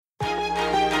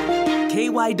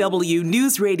KYW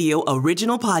News Radio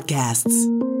original podcasts.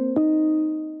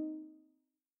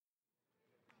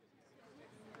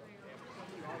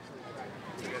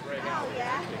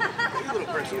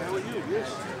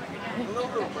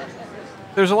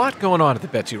 There's a lot going on at the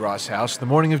Betsy Ross house the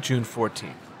morning of June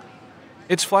 14th.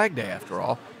 It's Flag Day, after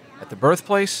all, at the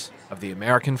birthplace of the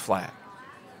American flag.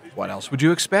 What else would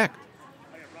you expect?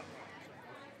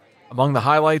 Among the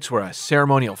highlights were a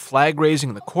ceremonial flag raising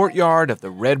in the courtyard of the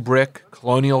red brick,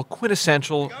 colonial,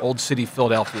 quintessential Old City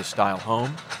Philadelphia-style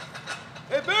home.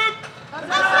 Hip hip!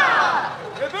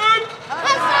 Huzzah! Hip hip!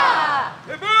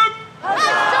 Huzzah! Hip hip!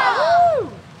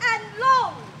 Huzzah! And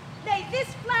long may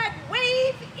this flag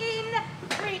wave in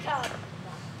freedom.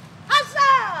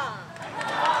 Huzzah!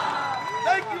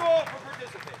 Thank you all for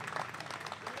participating.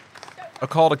 A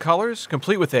call to colors,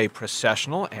 complete with a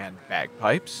processional and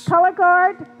bagpipes. Color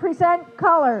guard, present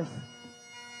colors.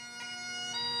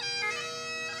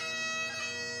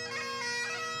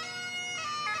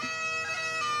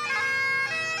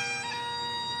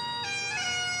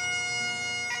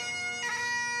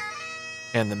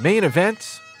 And the main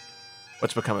event,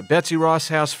 what's become a Betsy Ross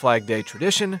House Flag Day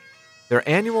tradition, their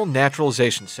annual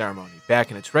naturalization ceremony,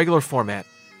 back in its regular format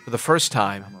for the first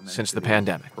time since the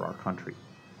pandemic. For our country.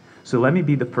 So let me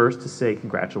be the first to say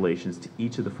congratulations to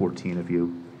each of the 14 of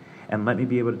you, and let me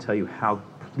be able to tell you how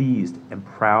pleased and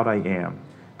proud I am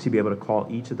to be able to call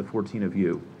each of the 14 of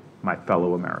you my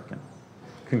fellow American.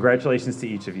 Congratulations to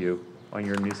each of you on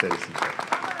your new citizenship.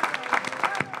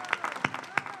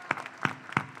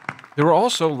 There were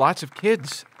also lots of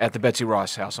kids at the Betsy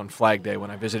Ross house on Flag Day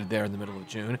when I visited there in the middle of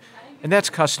June, and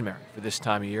that's customary for this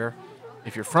time of year.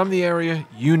 If you're from the area,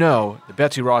 you know the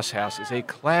Betsy Ross house is a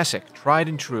classic, tried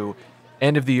and true,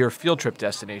 end-of-the-year field trip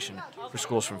destination for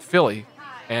schools from Philly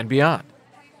and beyond.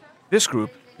 This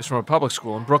group is from a public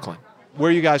school in Brooklyn. Where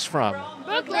are you guys from?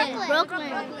 Brooklyn.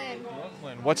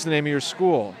 What's the name of your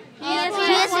school? PS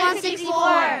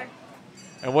 164.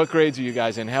 And what grades are you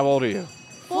guys in? How old are you?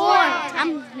 4.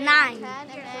 I'm 9.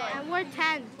 And we're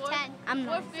 10. 10. I'm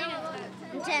 9.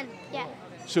 I'm 10. Yeah.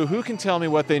 So who can tell me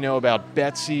what they know about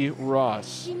Betsy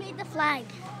Ross? She made the flag.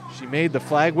 She made the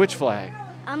flag? Which flag?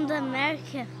 The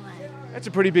American flag. That's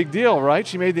a pretty big deal, right?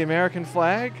 She made the American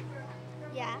flag?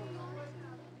 Yeah.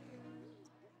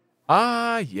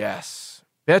 Ah, yes.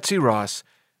 Betsy Ross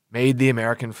made the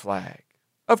American flag.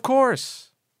 Of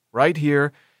course. Right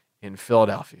here in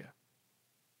Philadelphia.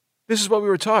 This is what we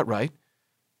were taught, right?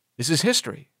 This is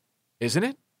history, isn't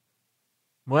it?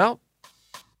 Well,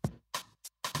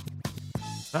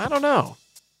 I don't know.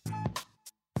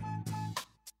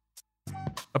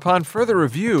 Upon further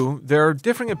review, there are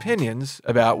differing opinions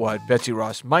about what Betsy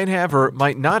Ross might have or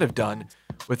might not have done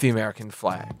with the American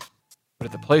flag. But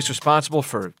at the place responsible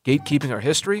for gatekeeping our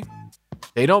history,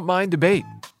 they don't mind debate.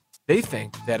 They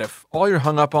think that if all you're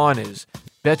hung up on is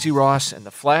Betsy Ross and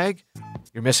the flag,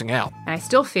 you're missing out. And I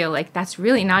still feel like that's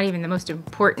really not even the most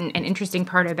important and interesting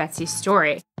part of Betsy's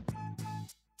story.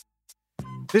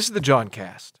 This is the John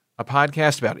Cast, a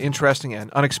podcast about interesting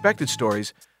and unexpected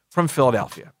stories from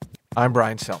Philadelphia. I'm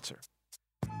Brian Seltzer.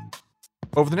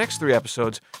 Over the next 3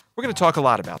 episodes, we're going to talk a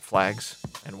lot about flags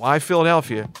and why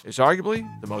Philadelphia is arguably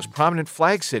the most prominent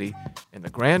flag city in the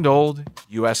grand old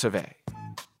US of A.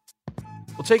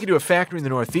 We'll take you to a factory in the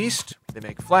Northeast. They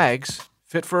make flags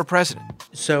fit for a president.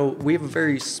 So we have a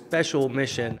very special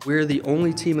mission. We're the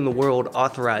only team in the world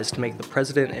authorized to make the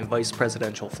president and vice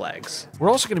presidential flags. We're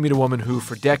also going to meet a woman who,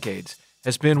 for decades,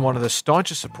 has been one of the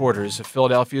staunchest supporters of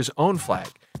Philadelphia's own flag,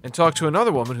 and talk to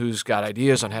another woman who's got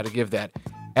ideas on how to give that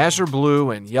azure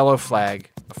blue and yellow flag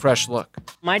a fresh look.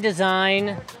 My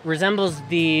design resembles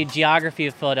the geography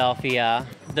of Philadelphia.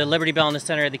 The Liberty Bell in the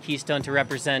center of the keystone to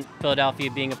represent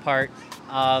Philadelphia being a part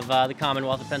of the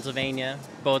Commonwealth of Pennsylvania,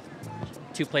 both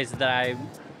 2 places that I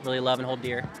really love and hold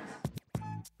dear.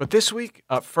 But this week,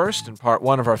 up first in part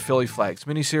 1 of our Philly Flags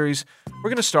miniseries, we're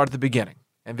going to start at the beginning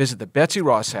and visit the Betsy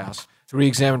Ross house to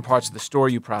re-examine parts of the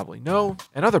story you probably know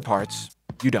and other parts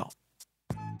you don't.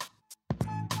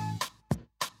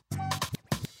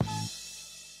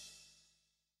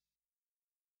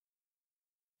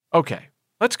 Okay,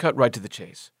 let's cut right to the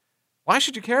chase. Why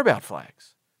should you care about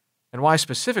flags? And why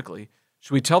specifically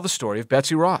should we tell the story of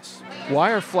Betsy Ross?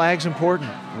 Why are flags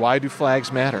important? Why do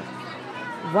flags matter?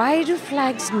 Why do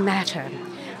flags matter?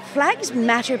 Flags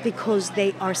matter because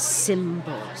they are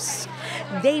symbols.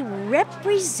 They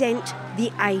represent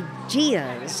the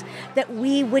ideas that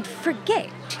we would forget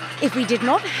if we did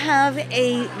not have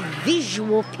a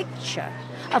visual picture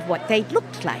of what they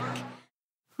looked like.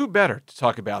 Who better to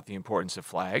talk about the importance of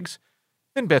flags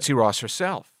than Betsy Ross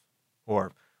herself,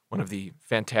 or one of the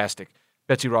fantastic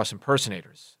Betsy Ross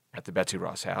impersonators at the Betsy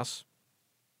Ross house.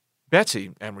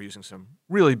 Betsy, and we're using some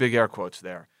really big air quotes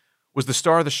there, was the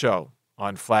star of the show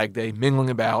on Flag Day, mingling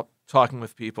about, talking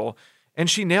with people, and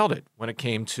she nailed it when it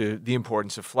came to the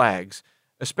importance of flags,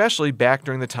 especially back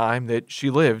during the time that she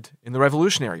lived in the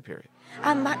Revolutionary period.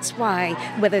 And that's why,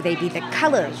 whether they be the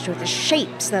colors or the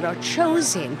shapes that are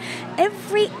chosen,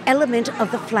 every element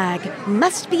of the flag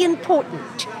must be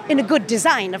important, in a good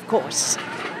design, of course.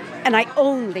 And I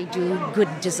only do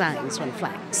good designs on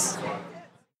flags.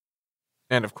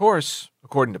 And of course,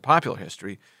 according to popular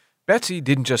history, Betsy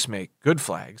didn't just make good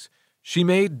flags, she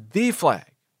made the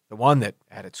flag, the one that,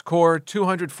 at its core,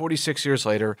 246 years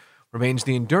later, remains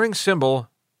the enduring symbol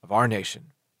of our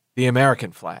nation, the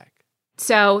American flag.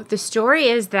 So the story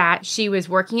is that she was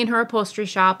working in her upholstery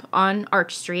shop on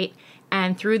Arch Street,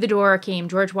 and through the door came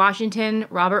George Washington,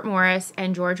 Robert Morris,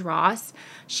 and George Ross.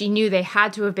 She knew they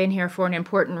had to have been here for an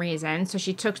important reason, so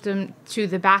she took them to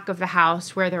the back of the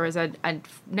house where there was a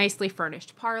nicely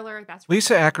furnished parlor.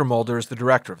 Lisa Acker-Mulder is the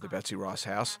director of the Betsy Ross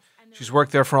house. She's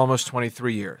worked there for almost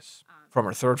 23 years. From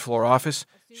her third-floor office,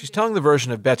 she's telling the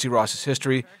version of Betsy Ross's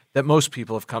history that most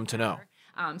people have come to know.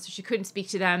 So she couldn't speak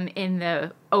to them in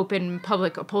the open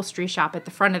public upholstery shop at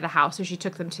the front of the house, so she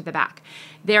took them to the back.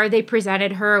 There they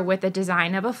presented her with a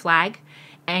design of a flag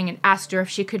and asked her if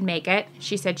she could make it.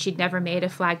 She said she'd never made a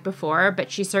flag before, but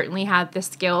she certainly had the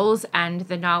skills and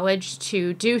the knowledge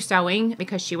to do sewing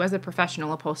because she was a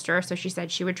professional upholsterer, so she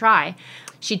said she would try.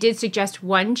 She did suggest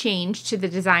one change to the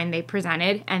design they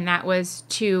presented, and that was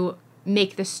to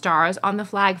make the stars on the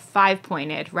flag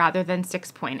 5-pointed rather than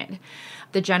 6-pointed.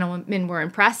 The gentlemen were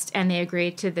impressed, and they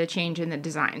agreed to the change in the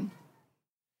design.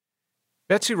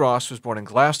 Betsy Ross was born in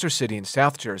Gloucester City in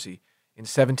South Jersey in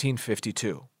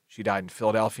 1752. She died in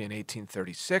Philadelphia in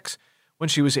 1836 when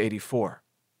she was 84.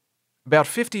 About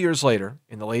 50 years later,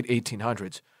 in the late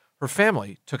 1800s, her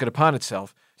family took it upon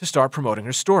itself to start promoting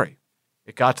her story.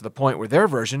 It got to the point where their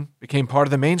version became part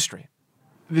of the mainstream.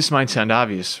 This might sound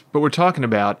obvious, but we're talking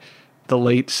about the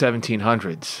late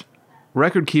 1700s.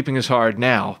 Record keeping is hard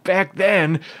now. Back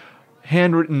then,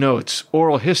 handwritten notes,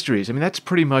 oral histories, that's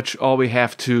pretty much all we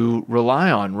have to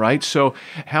rely on, right? So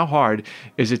how hard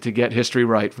is it to get history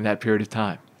right from that period of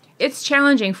time? It's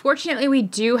challenging. Fortunately, we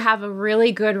do have a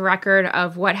really good record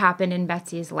of what happened in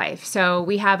Betsy's life. So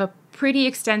we have a pretty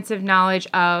extensive knowledge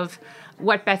of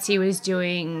what Betsy was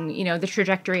doing, the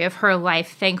trajectory of her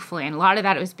life, thankfully. And a lot of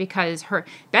that was because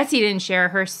Betsy didn't share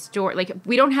her story.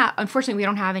 Unfortunately, we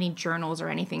don't have any journals or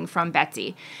anything from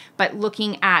Betsy. But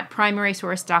looking at primary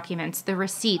source documents, the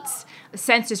receipts,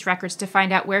 census records to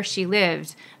find out where she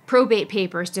lived, probate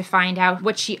papers to find out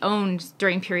what she owned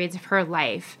during periods of her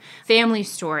life, family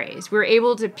stories. We were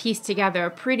able to piece together a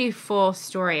pretty full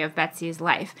story of Betsy's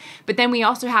life. But then we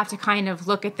also have to kind of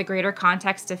look at the greater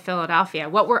context of Philadelphia.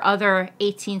 What were other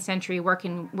 18th century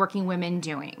working women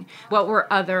doing? What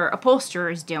were other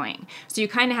upholsterers doing? So you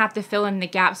kind of have to fill in the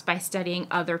gaps by studying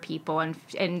other people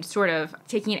and sort of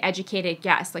taking an educated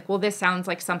guess. This sounds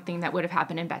like something that would have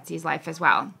happened in Betsy's life as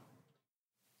well.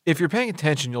 If you're paying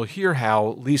attention, you'll hear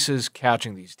how Lisa's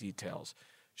couching these details.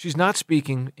 She's not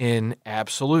speaking in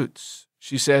absolutes.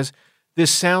 She says,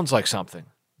 this sounds like something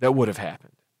that would have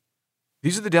happened.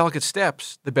 These are the delicate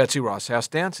steps the Betsy Ross house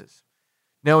dances.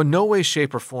 Now, in no way,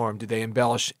 shape, or form do they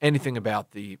embellish anything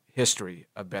about the history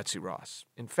of Betsy Ross.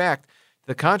 In fact, to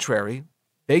the contrary,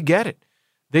 they get it.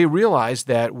 They realize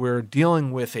that we're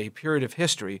dealing with a period of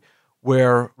history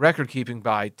where record-keeping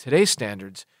by today's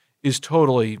standards is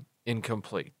totally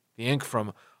incomplete. The ink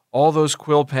from all those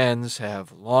quill pens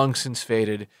have long since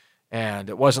faded, and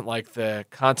it wasn't like the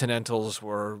Continentals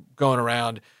were going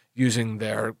around using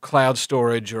their cloud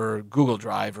storage or Google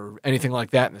Drive or anything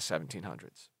like that in the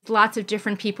 1700s. Lots of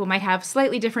different people might have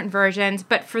slightly different versions,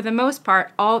 but for the most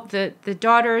part, all the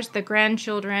daughters, the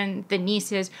grandchildren, the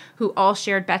nieces who all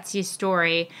shared Betsy's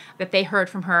story that they heard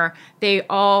from her, they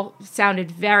all sounded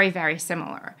very, very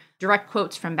similar. Direct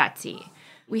quotes from Betsy.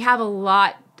 We have a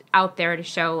lot out there to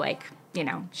show,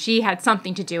 she had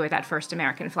something to do with that first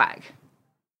American flag.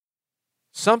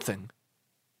 Something?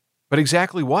 But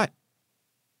exactly what?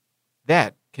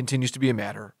 That continues to be a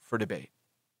matter for debate.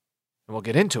 And we'll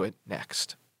get into it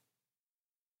next.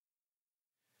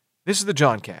 This is the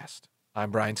Johncast.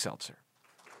 I'm Brian Seltzer.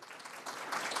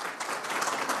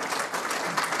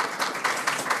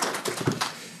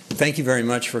 Thank you very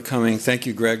much for coming. Thank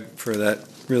you, Greg, for that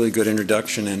really good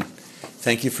introduction, and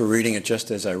thank you for reading it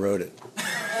just as I wrote it.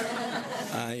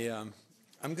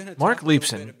 Mark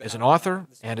Leipson is an author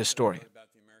and historian.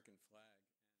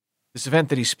 This event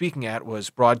that he's speaking at was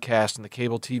broadcast on the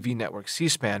cable TV network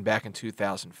C-SPAN back in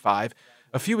 2005,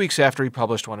 a few weeks after he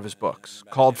published one of his books,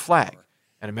 called Flag,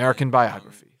 An American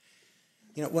Biography.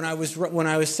 You know, when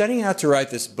I was setting out to write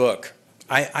this book,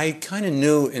 I kind of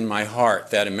knew in my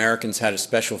heart that Americans had a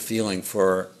special feeling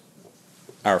for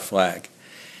our flag.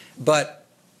 But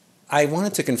I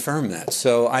wanted to confirm that.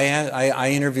 So I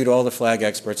interviewed all the flag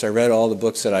experts. I read all the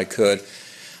books that I could.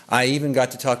 I even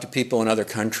got to talk to people in other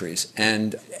countries.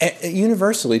 And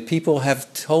universally, people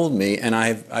have told me, and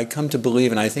I come to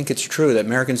believe, and I think it's true, that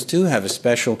Americans do have a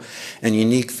special and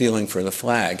unique feeling for the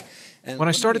flag. And when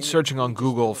I started searching on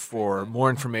Google for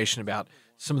more information about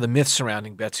some of the myths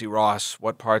surrounding Betsy Ross,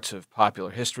 what parts of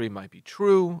popular history might be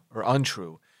true or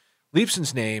untrue,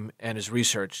 Leibson's name and his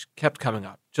research kept coming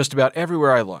up just about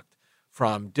everywhere I looked,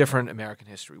 from different American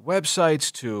history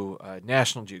websites to a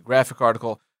National Geographic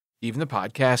article, even the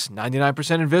podcast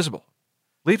 99% Invisible.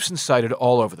 Leibson's cited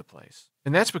all over the place.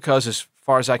 And that's because, as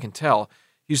far as I can tell,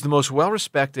 he's the most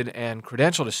well-respected and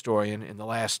credentialed historian in the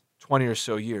last 20 or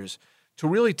so years to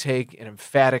really take an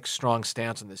emphatic, strong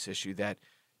stance on this issue that,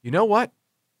 you know what?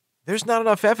 There's not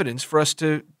enough evidence for us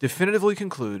to definitively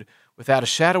conclude, without a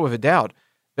shadow of a doubt,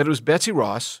 that it was Betsy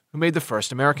Ross who made the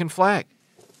first American flag.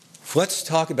 Let's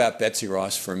talk about Betsy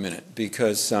Ross for a minute,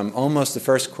 because almost the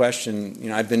first question,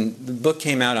 the book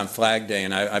came out on Flag Day,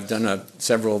 and I've done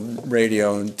several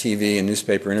radio and TV and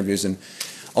newspaper interviews, and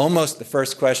almost the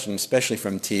first question, especially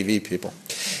from TV people,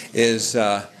 is,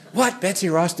 what, Betsy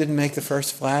Ross didn't make the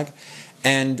first flag?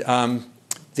 And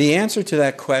the answer to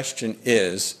that question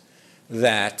is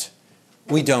that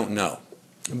we don't know.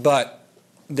 But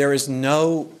there is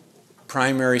no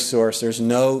primary source, there's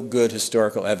no good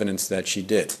historical evidence that she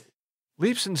did.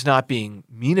 Leibson's not being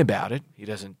mean about it. He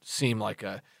doesn't seem like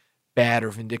a bad or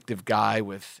vindictive guy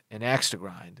with an axe to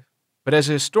grind. But as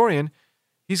a historian,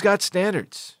 he's got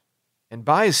standards. And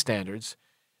by his standards,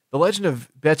 the legend of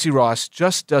Betsy Ross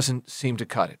just doesn't seem to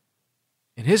cut it.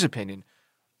 In his opinion,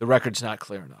 the record's not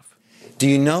clear enough. Do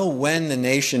you know when the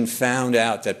nation found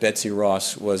out that Betsy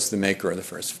Ross was the maker of the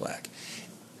first flag?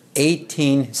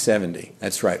 1870.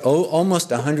 That's right. Almost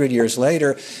 100 years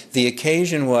later, the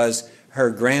occasion was her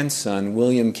grandson,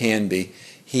 William Canby.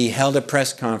 He held a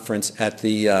press conference at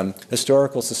the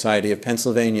Historical Society of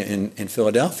Pennsylvania in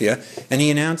Philadelphia, and he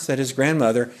announced that his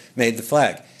grandmother made the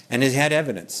flag. And he had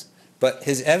evidence. But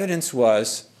his evidence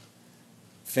was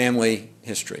family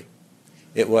history.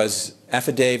 It was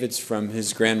affidavits from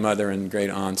his grandmother and great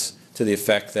aunts to the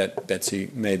effect that Betsy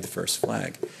made the first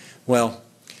flag. Well,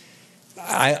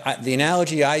 the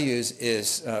analogy I use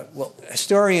is,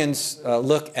 historians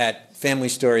look at family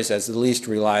stories as the least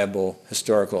reliable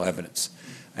historical evidence.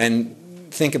 And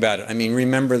think about it. I mean,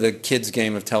 remember the kids'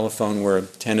 game of telephone where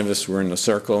 10 of us were in a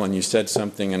circle and you said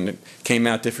something and it came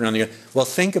out different on the other? Well,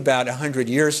 think about 100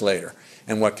 years later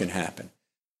and what can happen.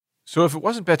 So if it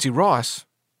wasn't Betsy Ross,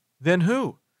 then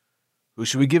who? Who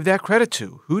should we give that credit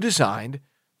to? Who designed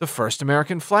the first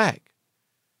American flag?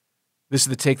 This is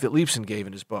the take that Leibson gave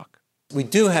in his book. We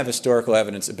do have historical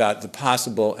evidence about the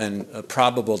possible and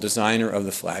probable designer of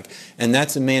the flag, and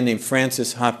that's a man named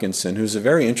Francis Hopkinson, who's a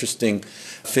very interesting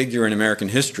figure in American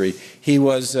history. He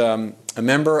was a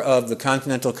member of the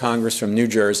Continental Congress from New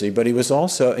Jersey, but he was a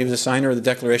signer of the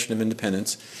Declaration of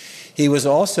Independence. He was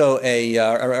also a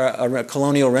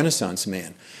colonial Renaissance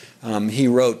man. He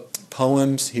wrote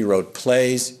poems, he wrote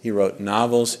plays, he wrote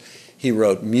novels, he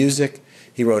wrote music,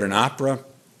 he wrote an opera.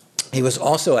 He was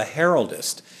also a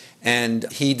heraldist.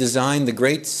 And he designed the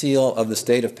Great Seal of the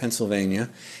state of Pennsylvania,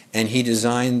 and he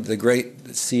designed the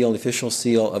Great Seal, the official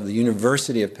seal of the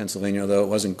University of Pennsylvania, although it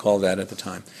wasn't called that at the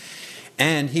time.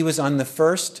 And he was on the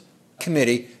first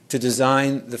committee to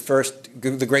design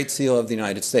the Great Seal of the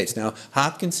United States. Now,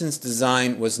 Hopkinson's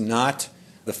design was not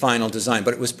the final design,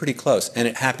 but it was pretty close, and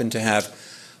it happened to have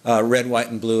red, white,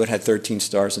 and blue. It had 13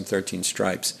 stars and 13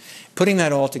 stripes. Putting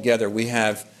that all together,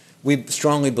 we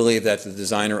strongly believe that the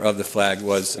designer of the flag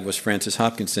was Francis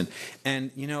Hopkinson. And,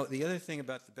 the other thing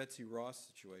about the Betsy Ross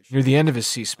situation... Near the end of his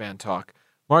C-SPAN talk,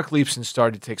 Mark Leibson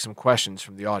started to take some questions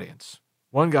from the audience.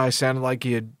 One guy sounded like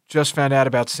he had just found out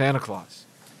about Santa Claus.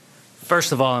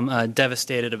 First of all, I'm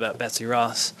devastated about Betsy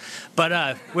Ross.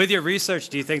 But with your research,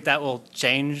 do you think that will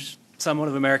change somewhat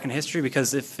of American history?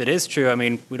 Because if it is true, I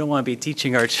mean, we don't want to be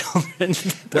teaching our children.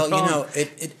 Well,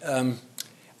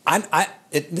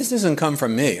 this doesn't come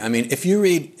from me. I mean, if you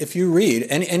read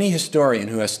any historian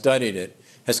who has studied it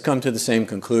has come to the same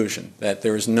conclusion, that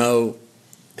there is no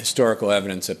historical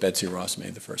evidence that Betsy Ross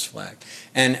made the first flag.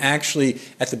 And actually,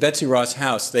 at the Betsy Ross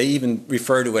house, they even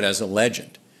refer to it as a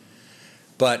legend.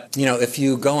 But, if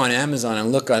you go on Amazon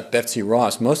and look at Betsy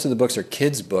Ross, most of the books are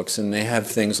kids' books, and they have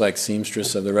things like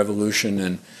Seamstress of the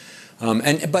Revolution.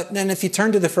 But then if you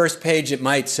turn to the first page, it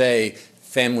might say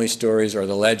family stories or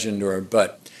the legend,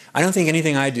 but I don't think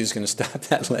anything I do is going to stop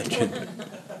that legend.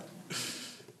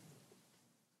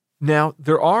 Now,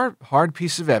 there are hard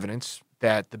pieces of evidence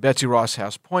that the Betsy Ross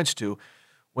house points to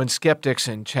when skeptics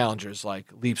and challengers like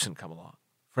Leibson come along.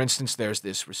 For instance, there's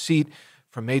this receipt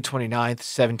from May 29th,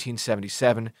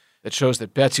 1777, that shows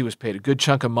that Betsy was paid a good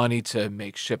chunk of money to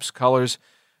make ship's colors.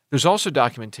 There's also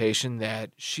documentation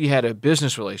that she had a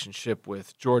business relationship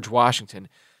with George Washington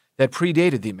that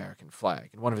predated the American flag.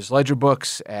 In one of his ledger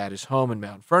books at his home in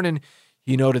Mount Vernon,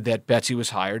 he noted that Betsy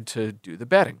was hired to do the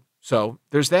betting. So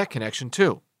there's that connection,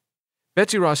 too.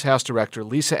 Betsy Ross House Director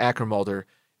Lisa Ackermulder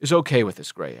is okay with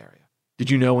this gray area. Did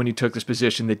you know when you took this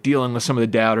position that dealing with some of the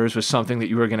doubters was something that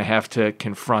you were going to have to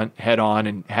confront head on,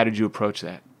 and how did you approach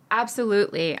that?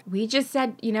 Absolutely. We just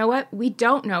said, you know what? We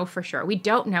don't know for sure. We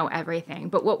don't know everything.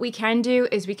 But what we can do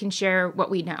is we can share what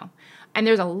we know. And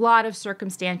there's a lot of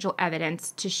circumstantial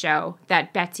evidence to show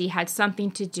that Betsy had something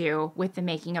to do with the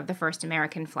making of the first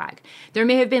American flag. There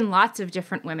may have been lots of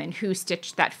different women who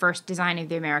stitched that first design of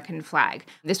the American flag.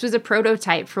 This was a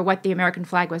prototype for what the American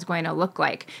flag was going to look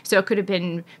like. So it could have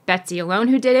been Betsy alone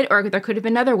who did it, or there could have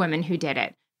been other women who did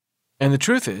it. And the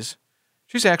truth is,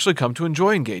 she's actually come to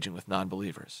enjoy engaging with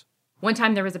non-believers. One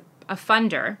time there was a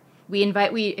funder. We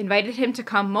invited him to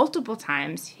come multiple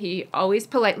times. He always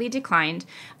politely declined.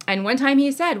 And one time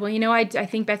he said, well, you know, I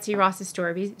think Betsy Ross's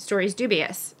story is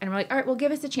dubious. And we're like, all right, well,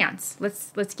 give us a chance.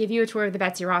 Let's give you a tour of the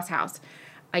Betsy Ross house.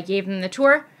 I gave him the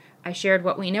tour. I shared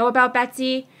what we know about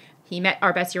Betsy. He met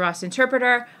our Betsy Ross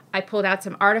interpreter. I pulled out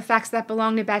some artifacts that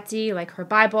belong to Betsy, like her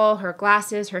Bible, her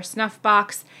glasses, her snuff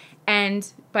box. And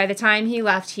by the time he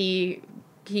left, he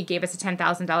gave us a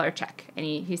 $10,000 check. And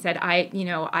he said,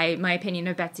 my opinion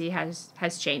of Betsy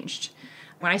has changed.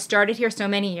 When I started here so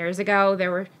many years ago,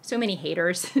 there were so many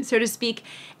haters, so to speak.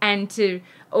 And to,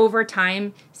 over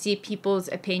time, see people's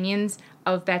opinions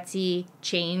of Betsy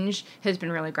change has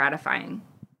been really gratifying.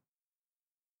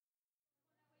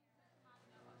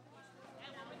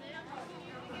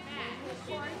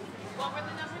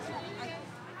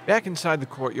 Back inside the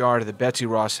courtyard of the Betsy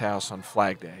Ross house on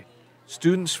Flag Day,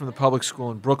 students from the public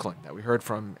school in Brooklyn that we heard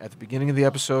from at the beginning of the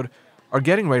episode are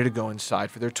getting ready to go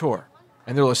inside for their tour,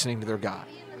 and they're listening to their guide.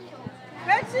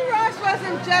 Betsy Ross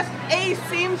wasn't just a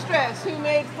seamstress who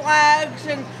made flags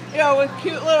and, with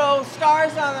cute little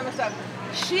stars on them and stuff.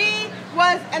 She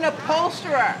was an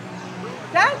upholsterer.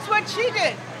 That's what she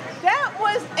did. That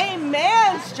was a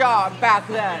man's job back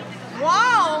then,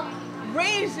 while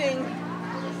raising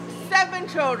 7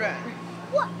 children.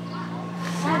 What?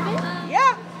 7?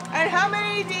 Yeah. And how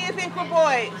many do you think were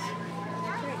boys?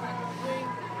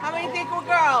 How many think were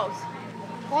girls?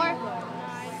 4.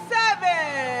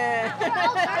 7.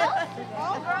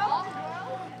 All girls?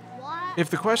 If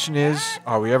the question is,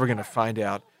 are we ever going to find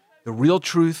out the real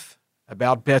truth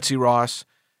about Betsy Ross,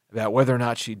 about whether or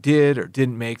not she did or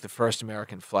didn't make the first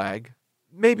American flag?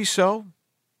 Maybe so,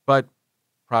 but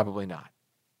probably not.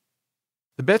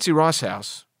 The Betsy Ross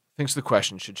house thinks the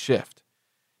question should shift.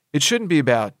 It shouldn't be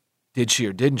about did she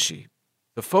or didn't she?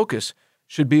 The focus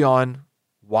should be on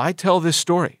why tell this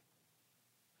story?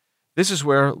 This is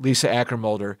where Lisa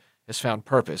Ackermulder has found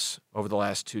purpose over the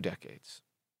last 2 decades.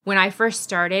 When I first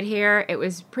started here, it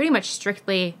was pretty much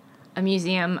strictly a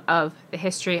museum of the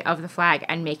history of the flag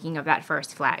and making of that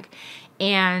first flag.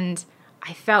 And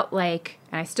I felt like,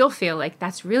 and I still feel like,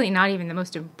 that's really not even the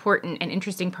most important and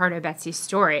interesting part of Betsy's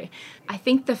story. I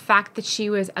think the fact that she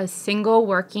was a single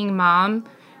working mom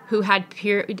who had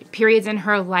periods in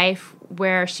her life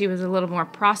where she was a little more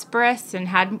prosperous and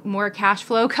had more cash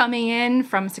flow coming in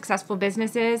from successful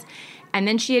businesses. And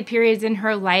then she had periods in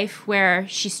her life where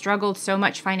she struggled so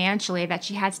much financially that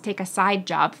she had to take a side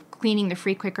job cleaning the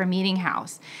Free Quaker Meeting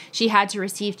House. She had to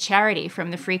receive charity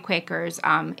from the Free Quakers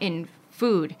in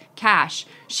food, cash,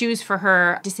 shoes for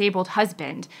her disabled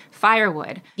husband,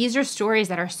 firewood. These are stories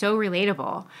that are so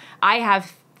relatable. I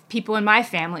have people in my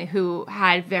family who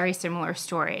had very similar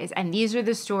stories. And these are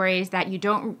the stories that you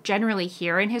don't generally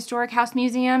hear in historic house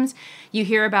museums. You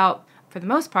hear about, for the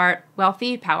most part,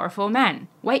 wealthy, powerful men,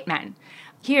 white men.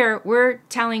 Here, we're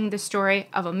telling the story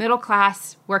of a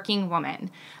middle-class working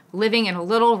woman living in a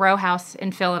little row house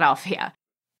in Philadelphia.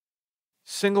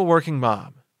 Single working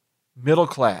mom, middle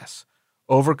class,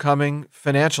 overcoming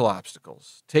financial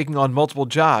obstacles, taking on multiple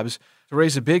jobs to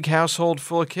raise a big household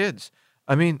full of kids.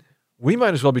 I mean, we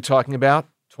might as well be talking about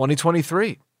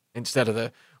 2023 instead of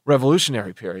the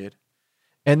Revolutionary period.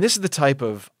 And this is the type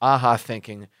of aha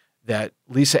thinking that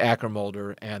Lisa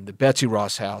Ackermulder and the Betsy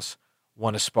Ross house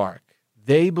want to spark.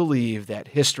 They believe that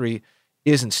history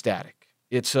isn't static.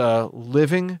 It's a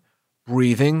living,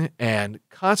 breathing, and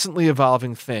constantly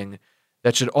evolving thing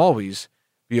that should always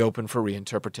be open for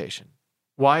reinterpretation.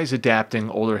 Why is adapting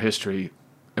older history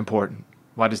important?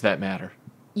 Why does that matter?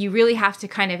 You really have to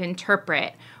kind of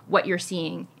interpret what you're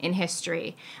seeing in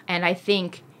history. And I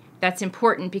think that's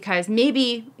important because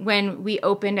maybe when we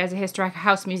opened as a historic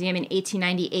house museum in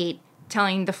 1898,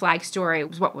 telling the flag story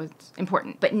was what was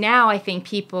important. But now I think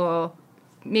people,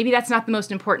 maybe that's not the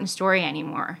most important story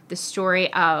anymore. The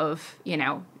story of,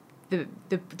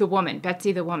 the woman,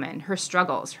 Betsy the woman, her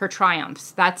struggles, her triumphs.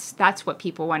 That's what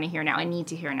people want to hear now and need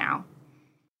to hear now.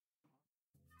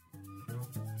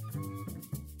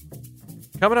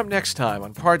 Coming up next time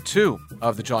on part 2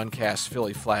 of the John Cass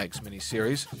Philly Flags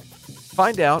miniseries,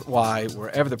 find out why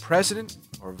wherever the president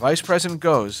or vice president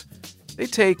goes, they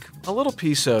take a little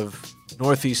piece of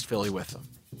Northeast Philly with them.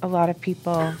 A lot of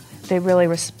people, they really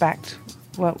respect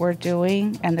what we're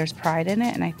doing and there's pride in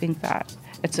it, and I think that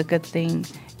it's a good thing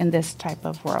in this type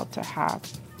of world to have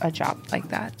a job like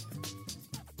that.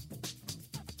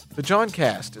 The John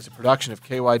Cast is a production of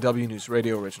KYW News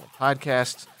Radio Original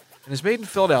Podcasts and is made in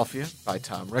Philadelphia by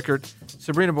Tom Rickert,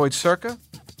 Sabrina Boyd-Circa,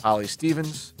 Holly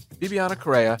Stevens, Bibiana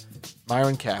Correa,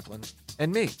 Myron Kaplan,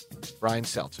 and me, Brian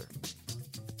Seltzer.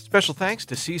 Special thanks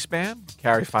to C-SPAN,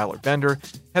 Carrie Filer-Bender,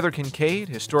 Heather Kincaid,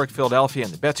 Historic Philadelphia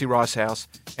and the Betsy Ross House,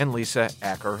 and Lisa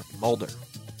Acker-Mulder.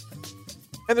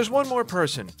 And there's one more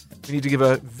person we need to give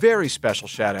a very special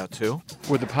shout-out to.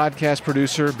 Would the podcast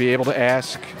producer be able to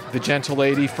ask the gentle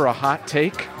lady for a hot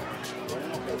take?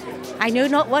 I know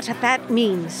not what that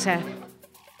means, sir.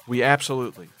 We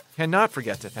absolutely cannot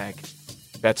forget to thank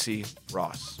Betsy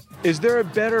Ross. Is there a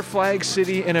better flag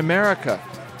city in America,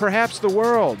 perhaps the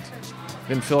world,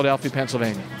 than Philadelphia,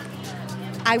 Pennsylvania?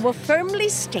 I will firmly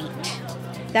state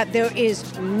that there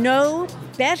is no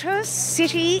better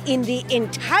city in the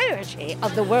entirety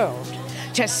of the world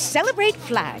to celebrate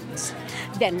flags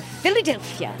than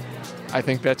Philadelphia. I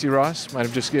think Betsy Ross might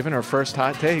have just given her first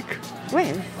hot take.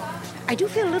 Well, I do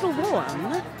feel a little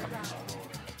warm.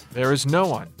 There is no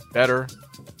one better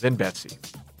than Betsy.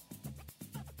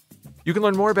 You can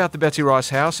learn more about the Betsy Ross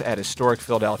House at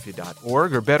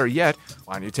historicphiladelphia.org, or better yet,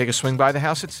 why don't you take a swing by the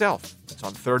house itself? It's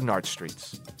on 3rd and Arch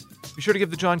Streets. Be sure to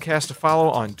give the John Cast a follow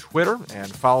on Twitter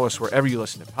and follow us wherever you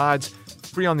listen to pods,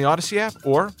 free on the Odyssey app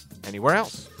or anywhere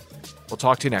else. We'll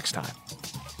talk to you next time.